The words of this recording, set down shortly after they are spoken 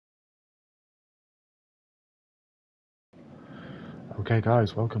Okay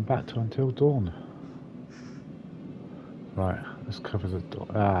guys, welcome back to Until Dawn. Right, let's cover the door.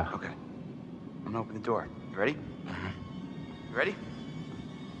 Okay. I'm gonna open the door. You ready? You ready?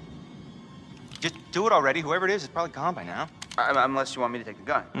 Just do it already. Whoever it is probably gone by now. Unless you want me to take the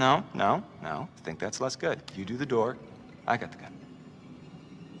gun. No. I think that's less good. You do the door. I got the gun.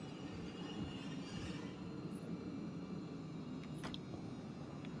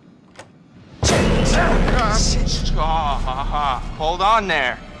 Hold on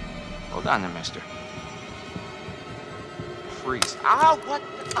there. Hold on there, mister. Freeze. Ow, what?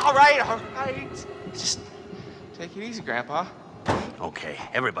 All right. Just take it easy, Grandpa. Okay,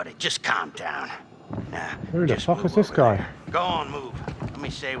 everybody, just calm down. Now, Who the just fuck move is this over guy? there. Go on, move. Let me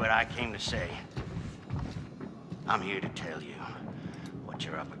say what I came to say. I'm here to tell you what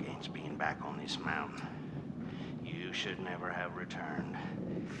you're up against being back on this mountain. You should never have returned.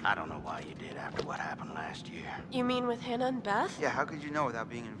 I don't know why you did after what happened last year. You mean with Hannah and Beth? Yeah, how could you know without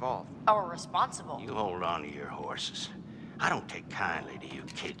being involved? Or responsible? You hold on to your horses. I don't take kindly to you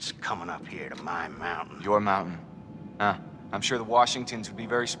kids coming up here to my mountain. Your mountain. I'm sure the Washingtons would be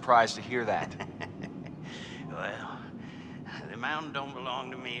very surprised to hear that. Well, the mountain don't belong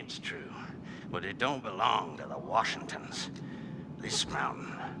to me, it's true. But it don't belong to the Washingtons. This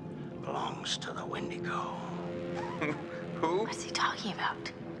mountain belongs to the Wendigo. Who? What's he talking about?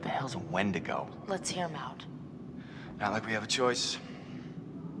 What the hell's a Wendigo? Let's hear him out. Not like we have a choice.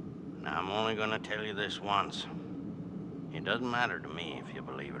 Now, I'm only gonna tell you this once. It doesn't matter to me if you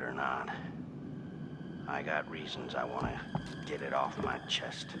believe it or not. I got reasons I want to get it off my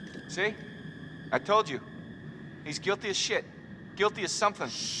chest. See? I told you. He's guilty as shit. Guilty as something.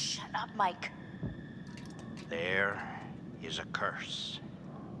 Shut up, Mike. There is a curse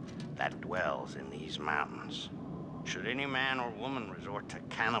that dwells in these mountains. Should any man or woman resort to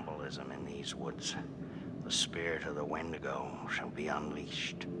cannibalism in these woods, the spirit of the Wendigo shall be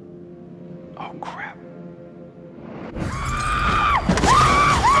unleashed. Oh, crap.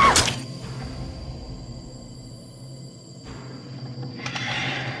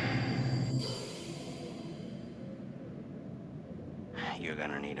 You're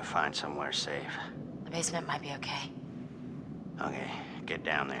gonna need to find somewhere safe. The basement might be okay. Okay, get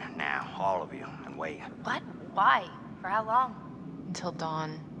down there now, all of you, and wait. What? Why? For how long? Until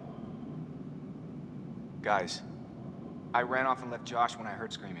dawn. Guys, I ran off and left Josh when I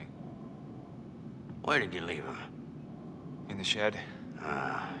heard screaming. Where did you leave him? In the shed.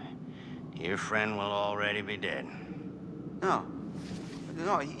 Your friend will already be dead. No,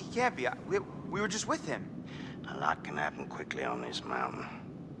 he can't be. We were just with him. A lot can happen quickly on this mountain.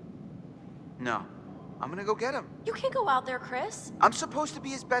 No, I'm gonna go get him. You can't go out there, Chris. I'm supposed to be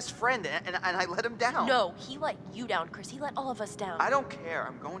his best friend, and I let him down. No, he let you down, Chris. He let all of us down. I don't care.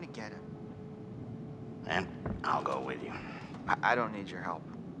 I'm going to get him. And I'll go with you. I don't need your help.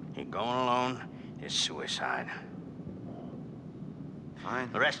 You're going alone is suicide.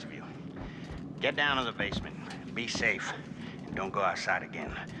 Fine. The rest of you, get down to the basement. Be safe. And don't go outside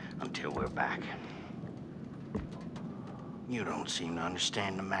again until we're back. You don't seem to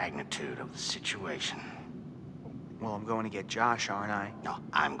understand the magnitude of the situation. Well, I'm going to get Josh, aren't I? No,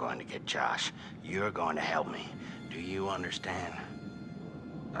 I'm going to get Josh. You're going to help me. Do you understand?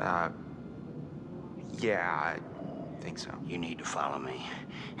 Yeah, I think so. You need to follow me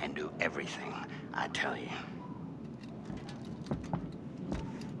and do everything I tell you.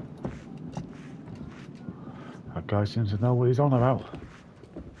 That guy seems to know what he's on about.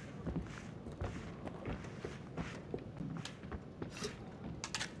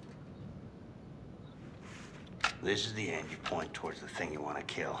 This is the end. You point towards the thing you want to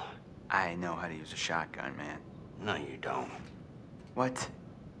kill. I know how to use a shotgun, man. No, you don't. What?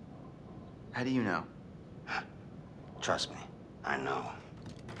 How do you know? Trust me, I know.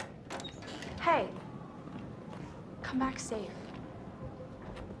 Hey, come back safe.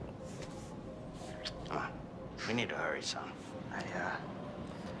 Come on. We need to hurry, son. I'll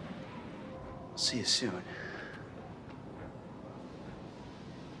see you soon.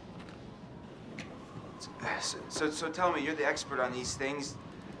 So tell me, you're the expert on these things.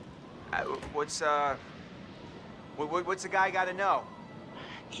 What's the guy got to know?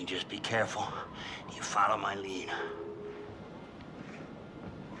 You just be careful. You follow my lead.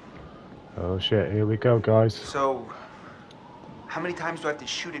 Oh shit, here we go guys. So, how many times do I have to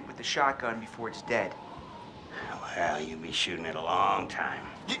shoot it with the shotgun before it's dead? Well, you'll be shooting it a long time.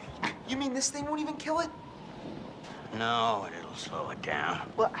 You mean this thing won't even kill it? No, it'll slow it down.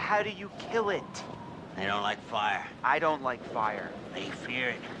 Well, how do you kill it? They don't like fire. I don't like fire. They fear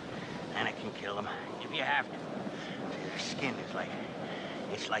it. And it can kill them if you have to. Their skin is like...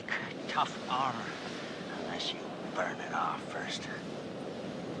 it's like tough armor. Unless you burn it off first.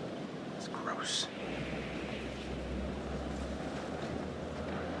 It's gross.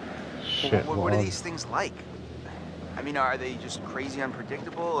 Shit, What are these things like? I mean, are they just crazy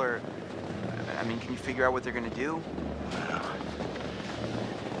unpredictable, or... I mean, can you figure out what they're gonna do? Well,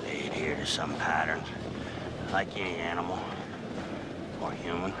 they adhere to some patterns, like any animal, or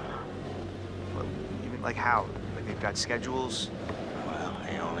human. Well, you mean, like how? Like they've got schedules? Well,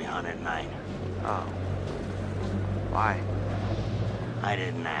 they only hunt at night. Oh. Why? I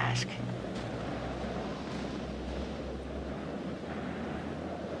didn't ask.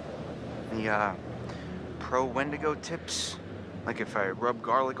 Any, pro Wendigo tips? Like if I rub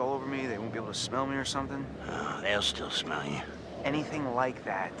garlic all over me, they won't be able to smell me or something? They'll still smell you. Anything like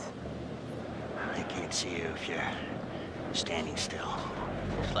that? They can't see you if you're standing still.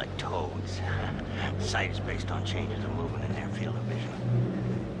 It's like toads. Sight is based on changes of movement in their field of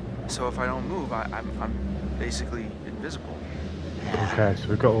vision. So if I don't move, I'm basically invisible. Okay, so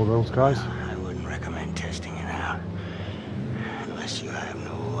we've got all those guys. I wouldn't recommend testing it out. Unless you have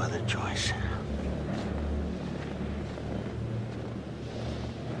no other choice.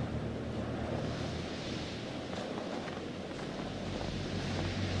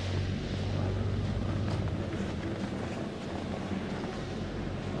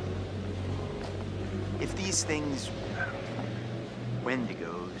 If these things,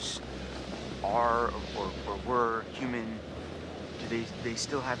 Wendigos, are or were human, do they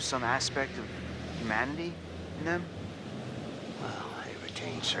still have some aspect of humanity in them? Well, they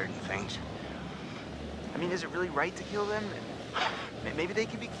retain certain things. I mean, is it really right to kill them? Maybe they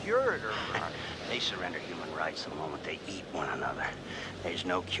can be cured, or... They surrender human rights the moment they eat one another. There's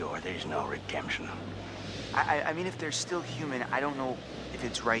no cure, there's no redemption. I mean, if they're still human, I don't know if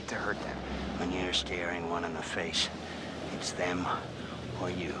it's right to hurt them. When you're staring one in the face, it's them or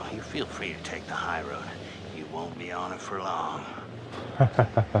you. You feel free to take the high road. You won't be on it for long.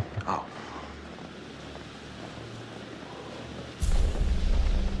 Oh.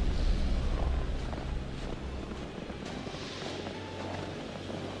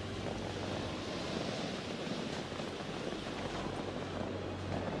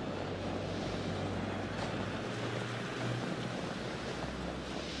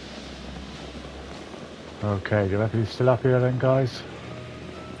 Okay, do you reckon he's still up here then, guys?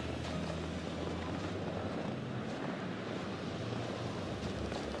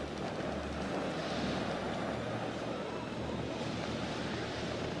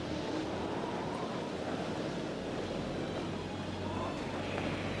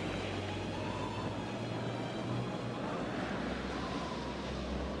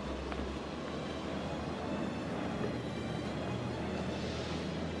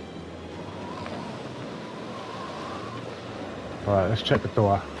 Alright, let's check the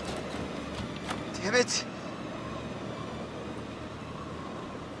door. Damn it!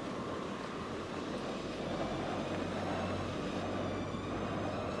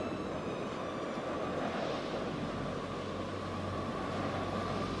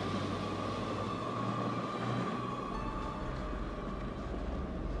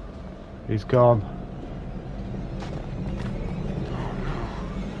 He's gone.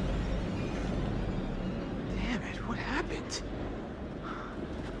 Damn it, what happened?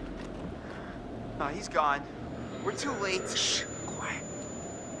 Oh, he's gone. We're too late. Shh, quiet.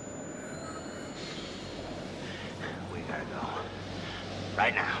 We gotta go.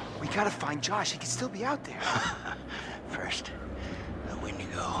 Right now. We gotta find Josh. He could still be out there. First, the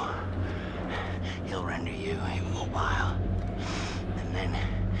Wendigo. He'll render you immobile. And then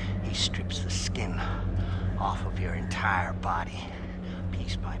he strips the skin off of your entire body,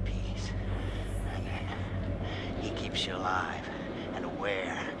 piece by piece. And then he keeps you alive and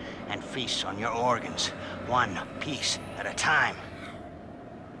aware and feasts on your organs, one piece at a time.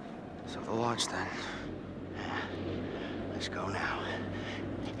 So the launch then. Let's go now.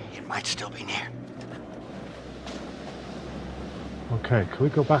 It might still be near. Okay, can we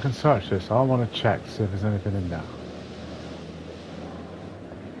go back and search this? I want to check, see if there's anything in there.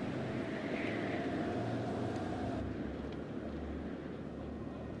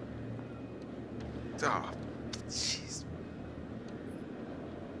 Oh, jeez.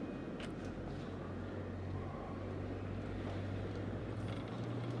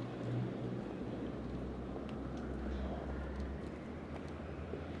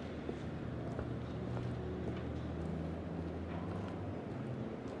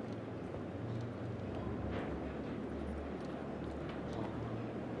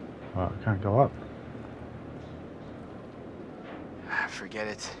 Right, I can't go up. Forget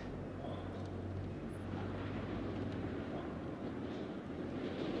it.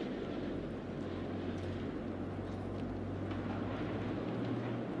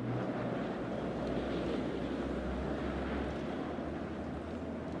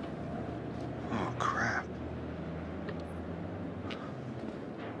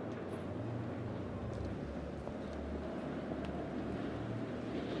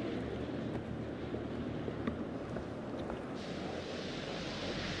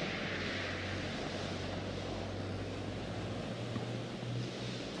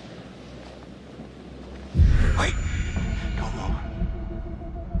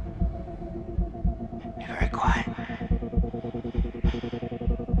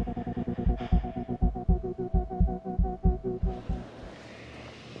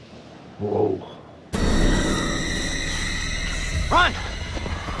 Whoa. Run!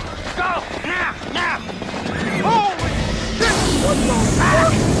 Go! Now! Now! Holy shit! What the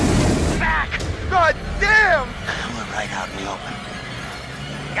fuck? Back! God damn! We're right out in the open.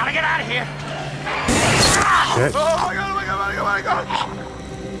 Gotta get out of here. Shit. Oh my god, oh my god, oh my god,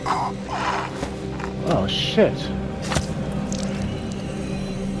 oh my god! Oh, shit.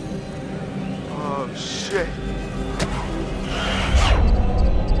 Oh shit.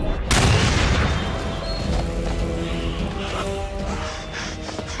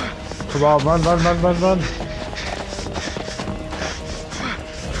 Come on, run, run, run, run, run.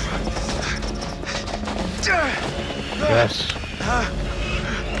 Yes.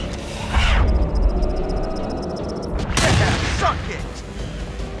 Suck it!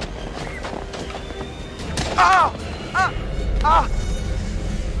 Oh!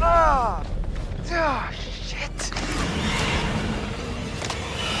 Oh, shit!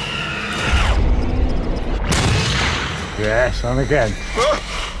 Yes, and again.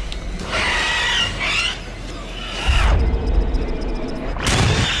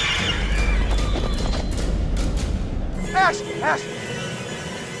 Ash! Ash!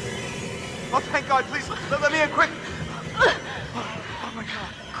 Oh, thank God, please, let me in quick! Oh my God.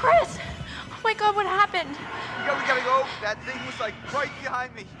 Chris! Oh my god, what happened? We gotta go. That thing was like right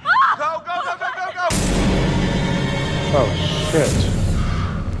behind me. Ah! Go, go, go, go, go, go! Oh, shit.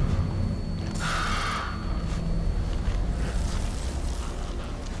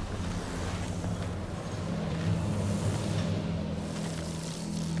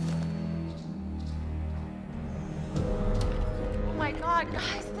 Oh my god, guys,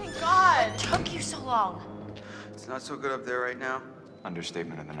 thank god! What took you so long? It's not so good up there right now.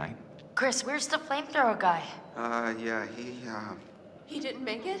 Understatement of the night. Chris, where's the flamethrower guy? Yeah, He didn't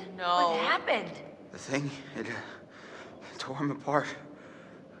make it? What happened? the thing, it tore him apart.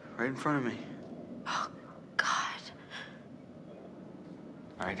 Right in front of me. Oh, God.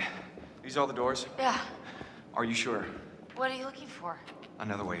 All right, these all the doors? Yeah. Are you sure? What are you looking for?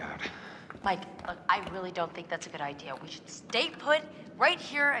 Another way out. Mike, look, I really don't think that's a good idea. We should stay put right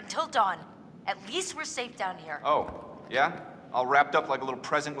here until dawn. At least we're safe down here. Oh, yeah? All wrapped up like a little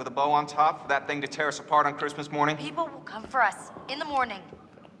present with a bow on top for that thing to tear us apart on Christmas morning? People will come for us in the morning.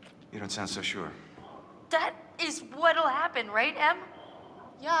 You don't sound so sure. That is what'll happen, right, Em?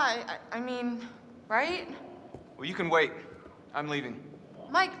 Yeah, I mean, right? Well, you can wait. I'm leaving.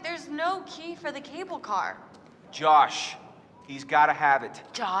 Mike, there's no key for the cable car. Josh, he's gotta have it.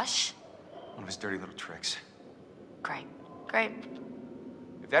 Josh? One of his dirty little tricks. Great, great.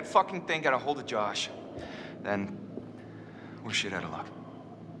 If that fucking thing got a hold of Josh, then we're shit out of luck.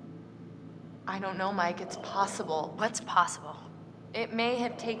 I don't know, Mike. It's possible. What's possible? It may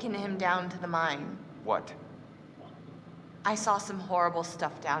have taken him down to the mine. What? I saw some horrible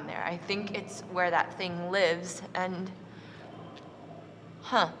stuff down there. I think it's where that thing lives, and...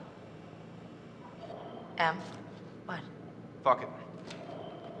 Huh. Em? What? Fuck it.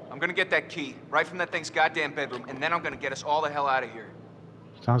 I'm gonna get that key right from that thing's goddamn bedroom, and then I'm gonna get us all the hell out of here.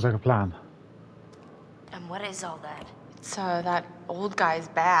 Sounds like a plan. And what is all that? It's, that old guy's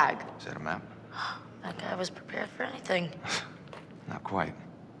bag. Is that a map? That guy was prepared for anything. Not quite.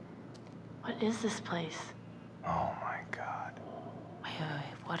 What is this place? Oh my God. Wait,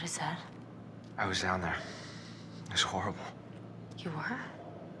 what is that? I was down there. It was horrible. You were?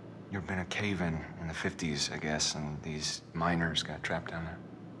 There'd been a cave-in in the 50s, I guess, and these miners got trapped down there.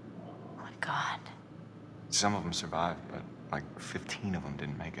 Oh my God. Some of them survived, but like 15 of them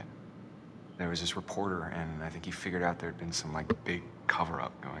didn't make it. There was this reporter, and I think he figured out there'd been some like big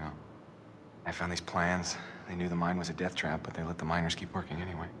cover-up going on. I found these plans. They knew the mine was a death trap, but they let the miners keep working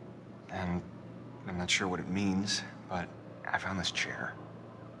anyway. And I'm not sure what it means, but I found this chair.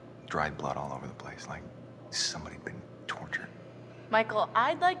 Dried blood all over the place, like somebody'd been tortured. Michael,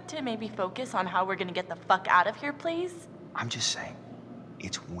 I'd like to maybe focus on how we're gonna get the fuck out of here, please. I'm just saying,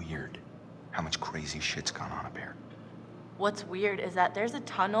 it's weird how much crazy shit's gone on up here. What's weird is that there's a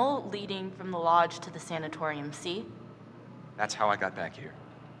tunnel leading from the lodge to the sanatorium, see? That's how I got back here.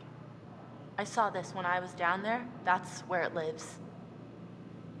 I saw this when I was down there. That's where it lives.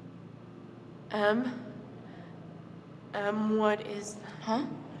 What is... Huh?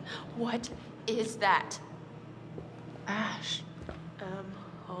 What is that? Ash.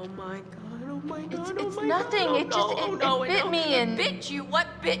 Oh my god, oh my god, It's, oh it's my nothing. god. It just, it bit me and... Bit you? What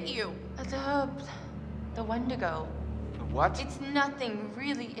bit you? The Wendigo. The what? It's nothing,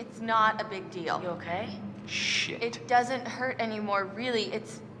 really. It's not a big deal. You okay? Shit. It doesn't hurt anymore, really.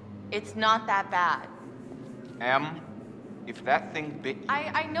 It's not that bad. Em, if that thing bit you...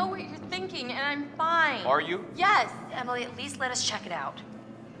 I know what you're thinking, and I'm fine. Are you? Yes. Emily, at least let us check it out.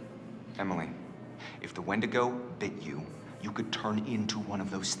 Emily, if the Wendigo bit you, you could turn into one of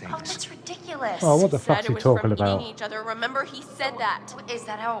those things. Oh, that's ridiculous. Oh, what the Said fuck's it he was talking from about? eating each other. Remember, he said that. Is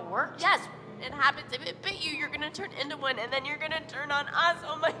that how it worked? Yes, it happens. If it bit you, you're gonna turn into one, and then you're gonna turn on us.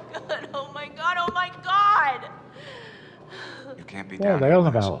 Oh my god, oh my god, oh my god! You can't be What are down they here on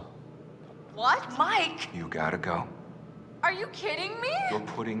with us. about? What? Mike! You gotta go. Are you kidding me? You're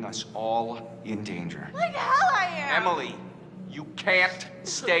putting us all in danger. Like hell I am. Emily, you can't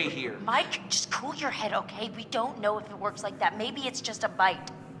stay here. Mike, just cool your head, okay? We don't know if it works like that. Maybe it's just a bite.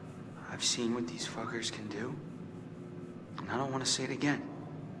 I've seen what these fuckers can do, and I don't want to say it again.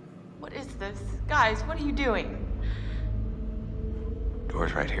 What is this? Guys, what are you doing?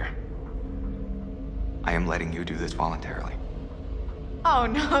 Door's right here. I am letting you do this voluntarily. Oh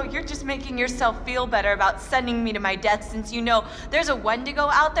no, you're just making yourself feel better about sending me to my death since you know there's a Wendigo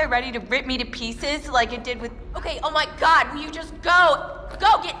out there ready to rip me to pieces like it did with... Okay, oh my god, will you just go?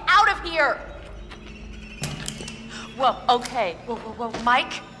 Go, get out of here! Whoa, okay. Whoa.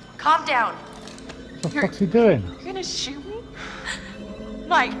 Mike, calm down. What the fuck's he doing? You're gonna shoot me?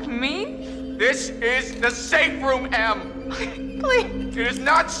 Like me? This is the safe room, Em. Please, It is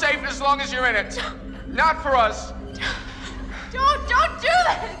not safe as long as you're in it. Not for us. don't do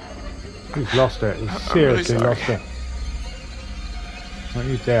this! He's lost it. He's really seriously sorry. lost it. Don't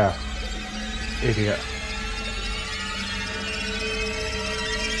you dare. Idiot.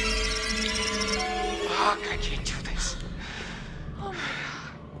 Fuck, I can't do this.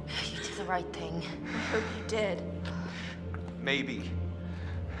 You did the right thing. I hope you did. Maybe.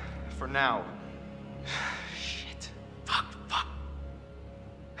 For now. Shit. Fuck.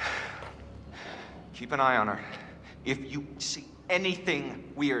 Keep an eye on her. If you see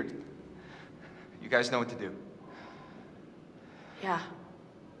anything weird, you guys know what to do. Yeah.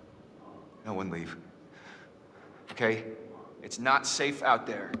 No one leave. Okay? It's not safe out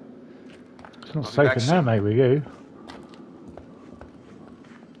there. It's not I'll be safe back in there, soon. mate, with you.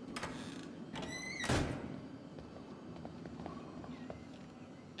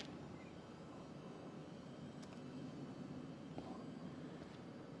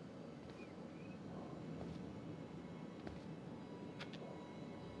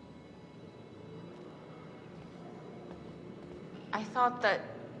 I thought that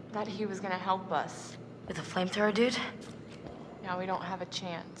he was gonna help us. With a flamethrower, dude? Now we don't have a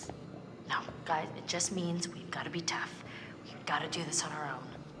chance. No, guys, it just means we've got to be tough. We've got to do this on our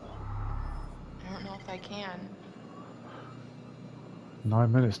own. I don't know if I can.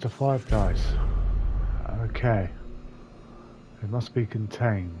 9 minutes to 5, guys. Okay. It must be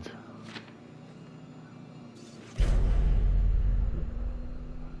contained.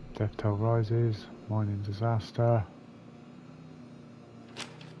 Death toll rises. Mining disaster.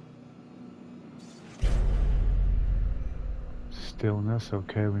 Stillness.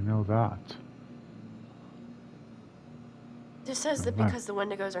 Okay, we know that. This says that Right. because the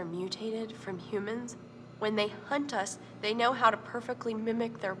Wendigos are mutated from humans, when they hunt us, they know how to perfectly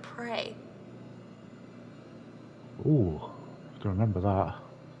mimic their prey. Ooh, have to remember that.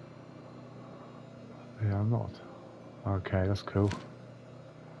 Yeah, I'm not. Okay, that's cool.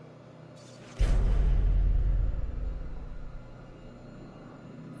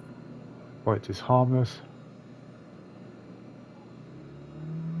 Bite is harmless.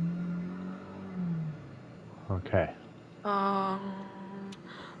 Okay. Oh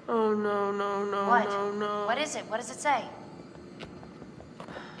no, What? no. What is it? What does it say?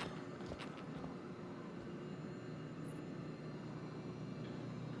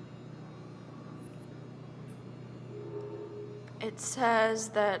 It says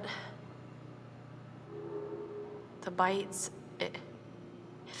that the bites,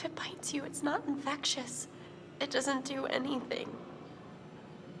 if it bites you, it's not infectious. It doesn't do anything.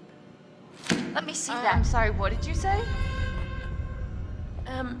 Let me see I'm that. sorry, what did you say?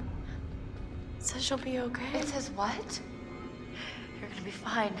 It says you'll be okay. It says what? You're gonna be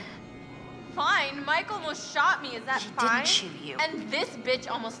fine. Fine, Mike almost shot me, is that He fine? didn't shoot you. And this bitch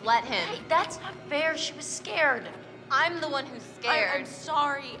almost let him. Hey, that's not fair. She was scared. I'm the one who's scared.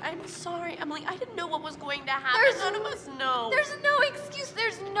 I'm sorry, Emily. I didn't know what was going to happen. There's None of us know. There's no excuse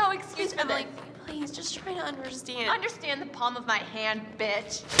for Emily, this. please, just try to understand. Understand the palm of my hand,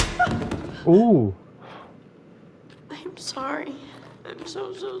 bitch. Ooh, I'm sorry. I'm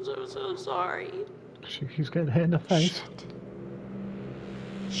so sorry. she keeps getting hit in the face.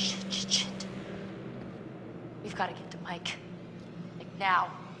 Shit. We've got to get to Mike. Like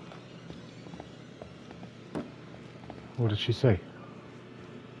now. What did she say?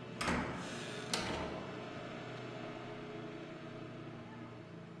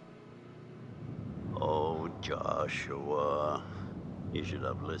 Oh, Joshua, You should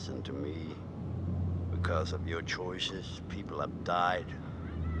have listened to me. Because of your choices, people have died.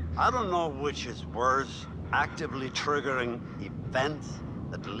 I don't know which is worse, actively triggering events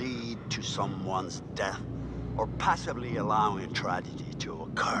that lead to someone's death, or passively allowing a tragedy to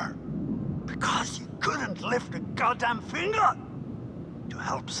occur. Because you couldn't lift a goddamn finger to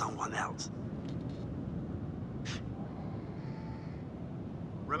help someone else.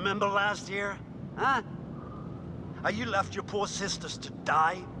 Remember last year, huh? How you left your poor sisters to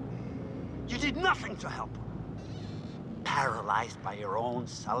die? You did nothing to help them. Paralyzed by your own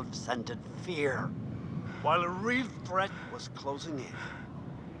self-centered fear, while a real threat was closing in.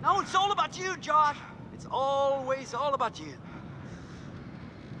 Now it's all about you, Josh. It's always all about you.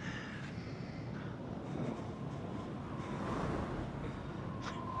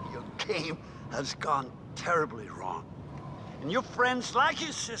 Your game has gone terribly wrong. And your friends, like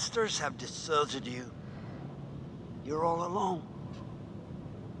your sisters, have deserted you. You're all alone.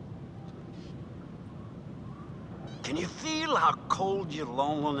 Can you feel how cold your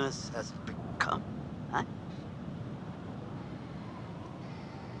loneliness has become, huh?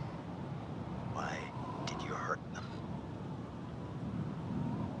 Why did you hurt them?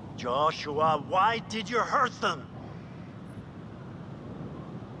 Joshua, why did you hurt them?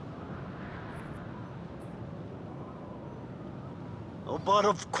 Oh, but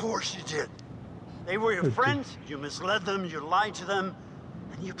of course you did. They were your friends, you misled them, you lied to them,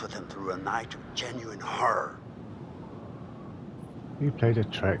 and you put them through a night of genuine horror. You played a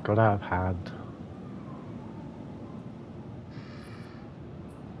trick, got out of hand.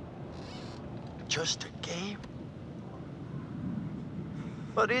 Just a game?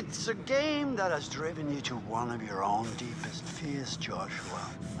 But it's a game that has driven you to one of your own deepest fears, Joshua.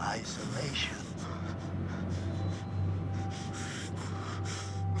 Isolation.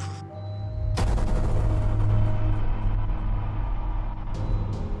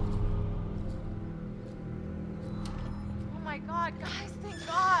 Guys, thank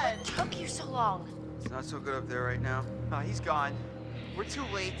God. What took you so long? It's not so good up there right now. He's gone. We're too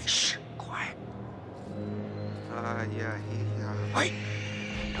late. Shh, quiet. Yeah, Wait!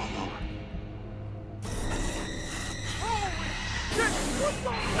 Don't move.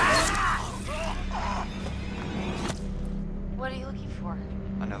 What are you looking for?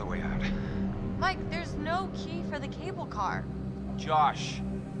 Another way out. Mike, there's no key for the cable car. Josh,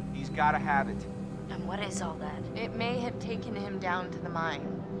 he's gotta have it. And what is all that? It may have taken him down to the mine.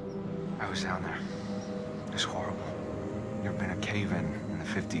 I was down there. It was horrible. There'd been a cave-in in the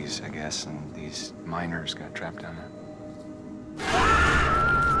 50s, I guess, and these miners got trapped down there.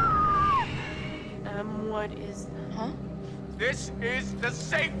 What is... Huh? This is the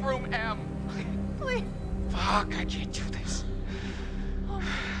safe room, Em! Please. Fuck, I can't do this.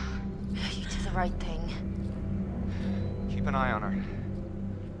 You did the right thing. Keep an eye on her.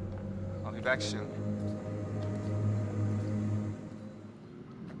 I'll be back soon.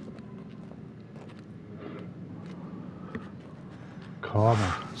 Come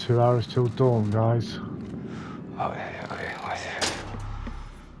on, 2 hours till dawn, guys.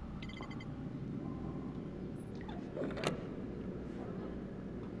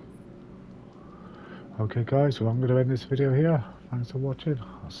 Okay guys, well I'm going to end this video here. Thanks for watching.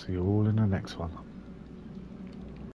 I'll see you all in the next one.